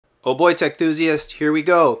Oh boy, tech enthusiast, here we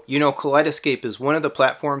go. You know, Kaleidescape is one of the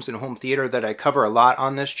platforms in home theater that I cover a lot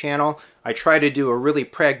on this channel. I try to do a really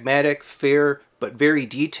pragmatic, fair, but very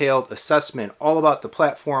detailed assessment all about the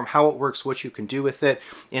platform, how it works, what you can do with it.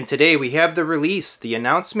 And today we have the release, the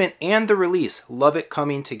announcement and the release. Love it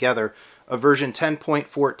coming together of version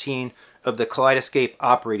 10.14 of the Kaleidescape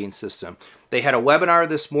operating system. They had a webinar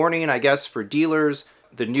this morning, I guess, for dealers.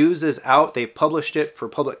 The news is out. They've published it for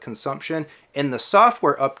public consumption, and the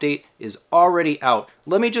software update is already out.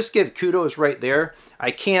 Let me just give kudos right there.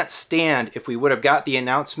 I can't stand if we would have got the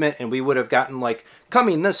announcement and we would have gotten like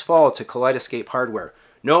coming this fall to Kaleidescape hardware.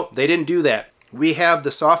 Nope, they didn't do that. We have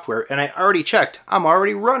the software, and I already checked. I'm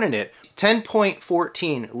already running it.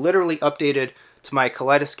 10.14 literally updated to my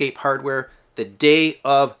Kaleidescape hardware the day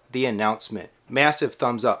of the announcement. Massive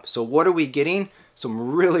thumbs up. So what are we getting?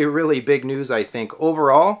 Some really big news, I think,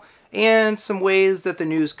 overall, and some ways that the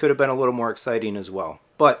news could have been a little more exciting as well.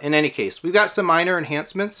 But in any case, we've got some minor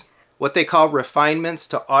enhancements, what they call refinements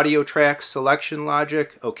to audio track selection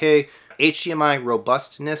logic, okay, HDMI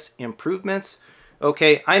robustness improvements,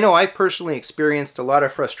 okay. I know I've personally experienced a lot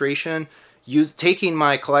of frustration taking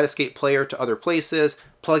my Kaleidescape player to other places,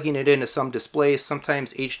 plugging it into some displays.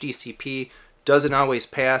 Sometimes HDCP doesn't always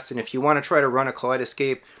pass, and if you want to try to run a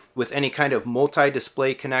Kaleidescape with any kind of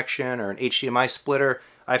multi-display connection or an HDMI splitter,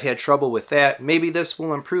 I've had trouble with that. Maybe this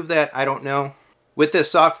will improve that, I don't know. With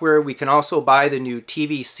this software, we can also buy the new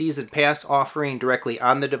TV Season Pass offering directly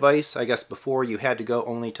on the device. I guess before you had to go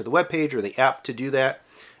only to the webpage or the app to do that.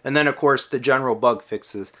 And then, of course, the general bug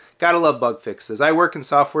fixes. Gotta love bug fixes. I work in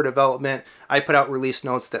software development. I put out release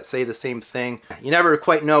notes that say the same thing. You never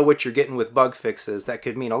quite know what you're getting with bug fixes. That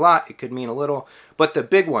could mean a lot. It could mean a little. But the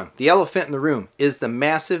big one, the elephant in the room, is the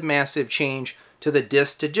massive change to the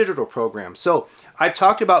disc to digital program. So I've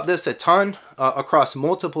talked about this a ton across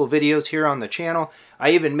multiple videos here on the channel.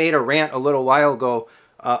 I even made a rant a little while ago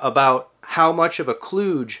about how much of a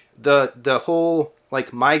kludge the whole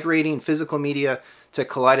like migrating physical media to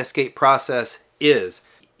Kaleidescape process is.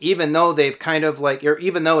 Even though they've kind of like, or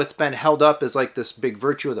even though it's been held up as like this big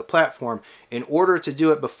virtue of the platform, in order to do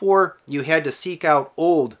it before, you had to seek out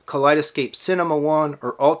old Kaleidescape Cinema 1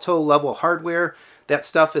 or Alto level hardware. That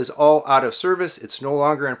stuff is all out of service. It's no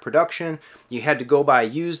longer in production. You had to go buy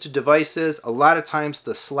used devices. A lot of times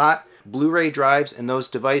the slot Blu-ray drives in those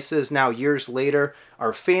devices now years later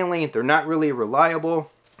are failing. They're not really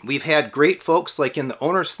reliable. We've had great folks like in the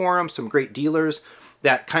owners forum, some great dealers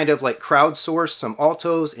that kind of like crowdsource some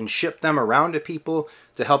Altos and ship them around to people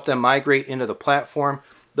to help them migrate into the platform.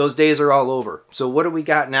 Those days are all over. So what do we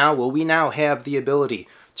got now? Well, we now have the ability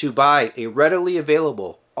to buy a readily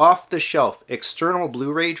available, off-the-shelf external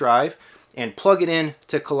Blu-ray drive and plug it in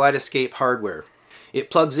to Kaleidescape hardware. It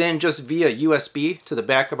plugs in just via USB to the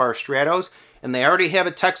back of our Stratos, and they already have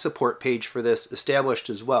a tech support page for this established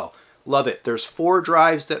as well. Love it. There's 4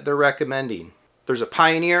 drives that they're recommending. There's a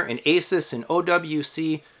Pioneer, an Asus, an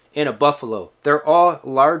OWC, and a Buffalo. They're all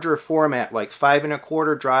larger format, like 5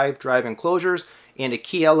 1/4 drive enclosures, and a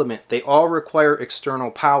key element. They all require external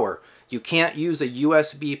power. You can't use a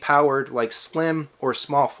USB powered like slim or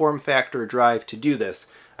small form factor drive to do this.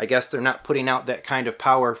 I guess they're not putting out that kind of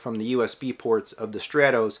power from the USB ports of the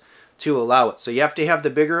Stratos to allow it. So you have to have the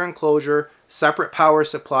bigger enclosure, separate power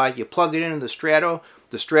supply. You plug it into the Strato.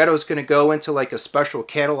 The Strato is going to go into like a special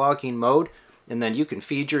cataloging mode, and then you can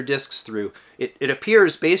feed your discs through. It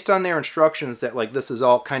appears based on their instructions that like this is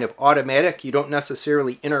all kind of automatic. You don't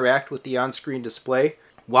necessarily interact with the on-screen display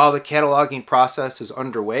while the cataloging process is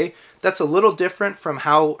underway. That's a little different from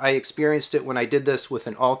how I experienced it when I did this with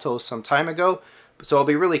an Alto some time ago. So I'll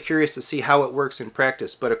be really curious to see how it works in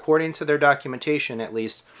practice. But according to their documentation, at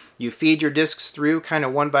least, you feed your discs through kind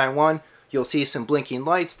of one by one. You'll see some blinking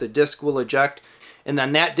lights. The disc will eject. And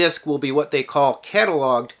then that disc will be what they call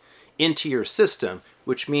cataloged into your system,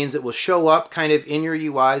 which means it will show up kind of in your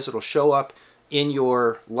UIs. It'll show up in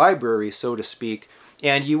your library, so to speak,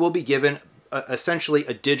 and you will be given essentially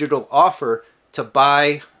a digital offer to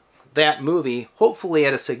buy that movie, hopefully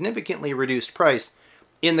at a significantly reduced price,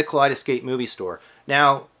 in the Kaleidescape movie store.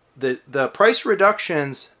 Now, the price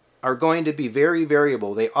reductions are going to be very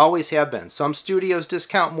variable. They always have been. Some studios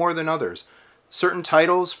discount more than others. Certain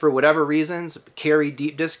titles, for whatever reasons, carry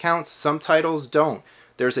deep discounts. Some titles don't.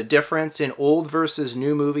 There's a difference in old versus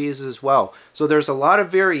new movies as well. So there's a lot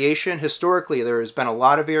of variation. Historically, there has been a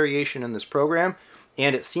lot of variation in this program,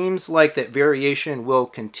 and it seems like that variation will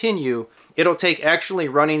continue. It'll take actually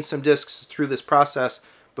running some discs through this process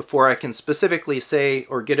before I can specifically say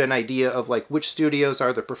or get an idea of like which studios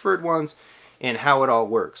are the preferred ones and how it all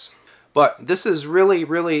works. But this is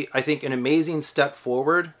really, I think, an amazing step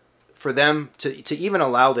forward for them to even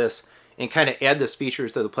allow this and kind of add this feature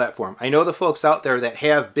to the platform. I know the folks out there that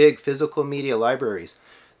have big physical media libraries,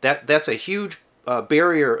 that's a huge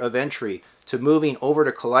barrier of entry to moving over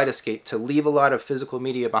to Kaleidescape, to leave a lot of physical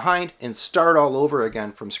media behind and start all over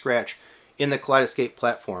again from scratch in the Kaleidescape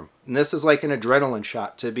platform. And this is like an adrenaline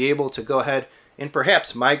shot to be able to go ahead and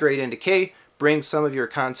perhaps migrate into K, bring some of your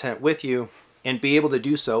content with you, and be able to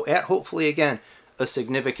do so at, hopefully again, a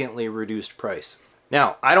significantly reduced price.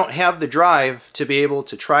 Now, I don't have the drive to be able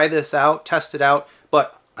to try this out, test it out,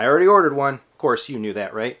 but I already ordered one. Of course, you knew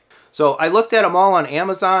that, right? So I looked at them all on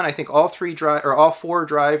Amazon. I think all four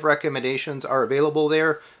drive recommendations are available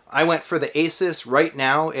there. I went for the Asus right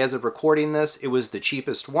now. As of recording this, it was the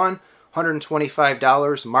cheapest one,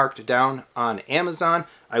 $125 marked down on Amazon.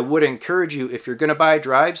 I would encourage you, if you're going to buy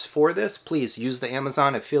drives for this, please use the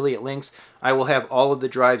Amazon affiliate links. I will have all of the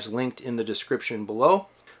drives linked in the description below.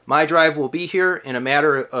 My drive will be here in a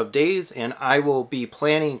matter of days, and I will be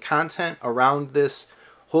planning content around this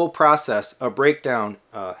whole process, a breakdown,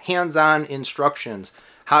 hands-on instructions,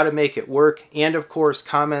 how to make it work, and of course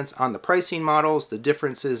comments on the pricing models, the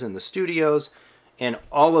differences in the studios, and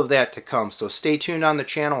all of that to come. So stay tuned on the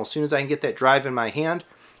channel. As soon as I can get that drive in my hand,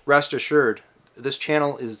 rest assured, this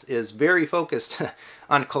channel is very focused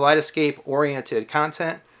on Kaleidescape-oriented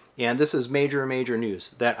content, and this is major news,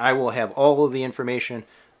 that I will have all of the information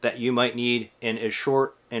that you might need in as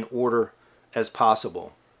short an order as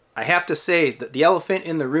possible. I have to say that the elephant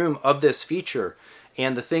in the room of this feature,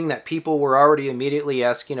 and the thing that people were already immediately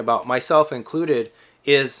asking about, myself included,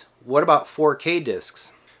 is what about 4K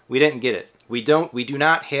discs? We didn't get it. We do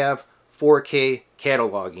not have 4K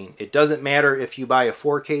cataloging. It doesn't matter if you buy a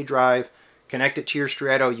 4K drive, connect it to your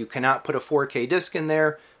Strato, you cannot put a 4K disc in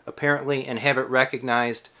there, apparently, and have it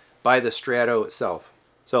recognized by the Strato itself.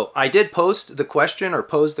 So I did post the question, or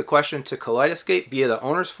pose the question, to Kaleidescape via the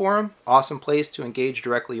owners forum. Awesome place to engage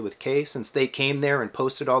directly with K, since they came there and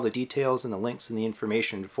posted all the details and the links and the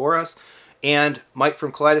information for us. And Mike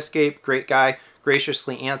from Kaleidescape, great guy,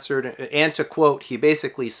 graciously answered. And to quote, he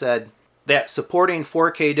basically said that supporting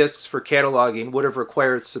 4K discs for cataloging would have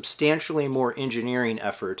required substantially more engineering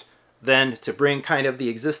effort than to bring kind of the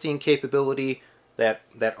existing capability that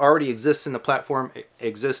already exists in the platform,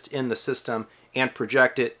 exists in the system, and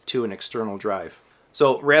project it to an external drive.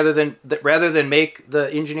 So rather than make the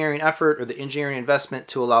engineering effort or the engineering investment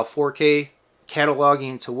to allow 4K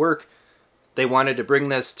cataloging to work, they wanted to bring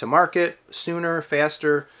this to market sooner,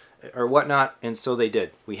 faster, or whatnot, and so they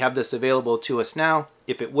did. We have this available to us now.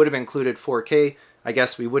 If it would have included 4K, I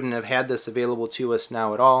guess we wouldn't have had this available to us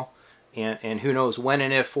now at all. And who knows when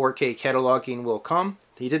and if 4K cataloging will come.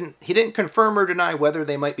 He didn't confirm or deny whether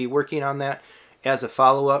they might be working on that as a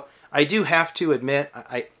follow-up. I do have to admit,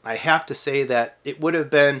 I have to say that it would have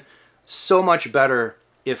been so much better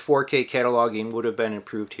if 4K cataloging would have been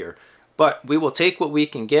improved here. But we will take what we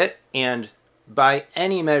can get, and by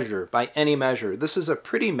any measure, this is a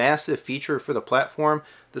pretty massive feature for the platform.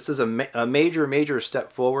 This is a major step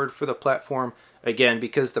forward for the platform, again,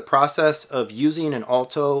 because the process of using an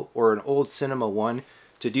Alto or an old Cinema 1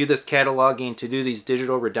 to do this cataloging, to do these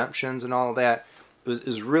digital redemptions and all of that,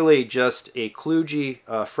 is really just a kludgy,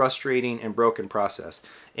 frustrating, and broken process.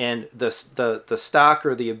 And the stock,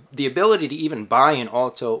 or the ability to even buy an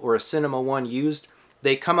Alto or a Cinema 1 used,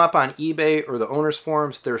 they come up on eBay or the owners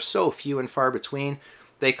forums. They're so few and far between.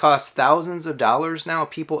 They cost thousands of dollars now.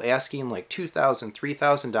 People asking like $2,000,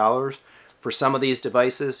 $3,000 for some of these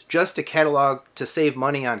devices just to catalog, to save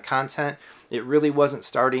money on content. It really wasn't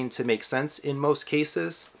starting to make sense in most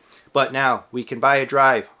cases. But now we can buy a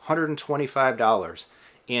drive, $125,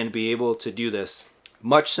 and be able to do this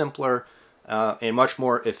much simpler and much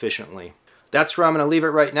more efficiently. That's where I'm going to leave it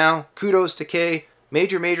right now. Kudos to K.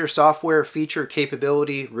 Major software feature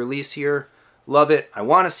capability release here. Love it. I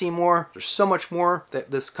want to see more. There's so much more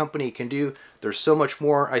that this company can do. There's so much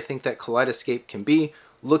more I think that Kaleidescape can be.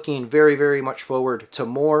 Looking very much forward to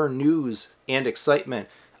more news and excitement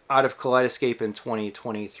out of Kaleidescape in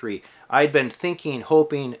 2023. I'd been thinking,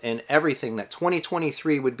 hoping, and everything that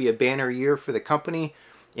 2023 would be a banner year for the company,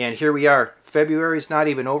 and here we are. February's not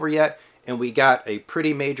even over yet, and we got a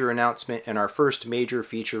pretty major announcement in our first major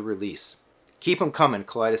feature release. Keep them coming,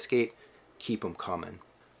 Kaleidescape. Keep them coming.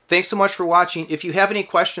 Thanks so much for watching. If you have any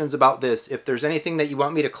questions about this, if there's anything that you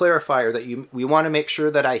want me to clarify, or that we want to make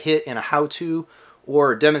sure that I hit in a how-to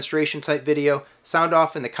or demonstration type video, sound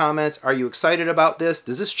off in the comments. Are you excited about this?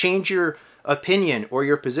 Does this change your opinion or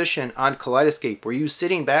your position on Kaleidescape? Were you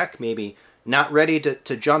sitting back, maybe not ready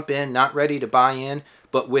to jump in, not ready to buy in,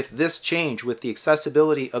 but with this change, with the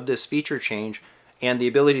accessibility of this feature change and the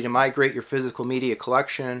ability to migrate your physical media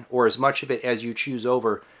collection, or as much of it as you choose,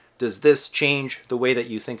 over does this change the way that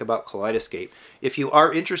you think about Kaleidescape? If you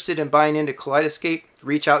are interested in buying into Kaleidescape,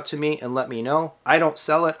 reach out to me and let me know. I don't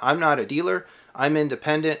sell it. I'm not a dealer. I'm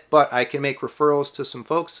independent, but I can make referrals to some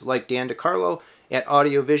folks like Dan DiCarlo at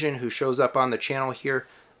Audio Vision, who shows up on the channel here.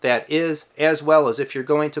 That is, as well as if you're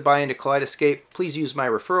going to buy into Kaleidescape, please use my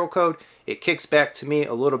referral code. It kicks back to me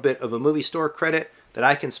a little bit of a movie store credit that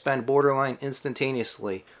I can spend borderline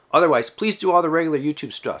instantaneously. Otherwise, please do all the regular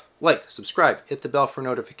YouTube stuff. Like, subscribe, hit the bell for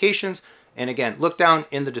notifications. And again, look down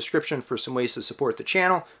in the description for some ways to support the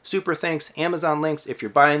channel. Super thanks. Amazon links. If you're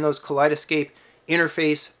buying those Kaleidescape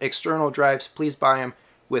interface external drives, please buy them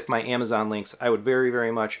with my Amazon links. I would very,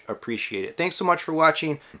 very much appreciate it. Thanks so much for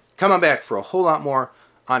watching. Come on back for a whole lot more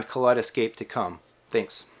on Kaleidescape to come.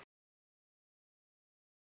 Thanks.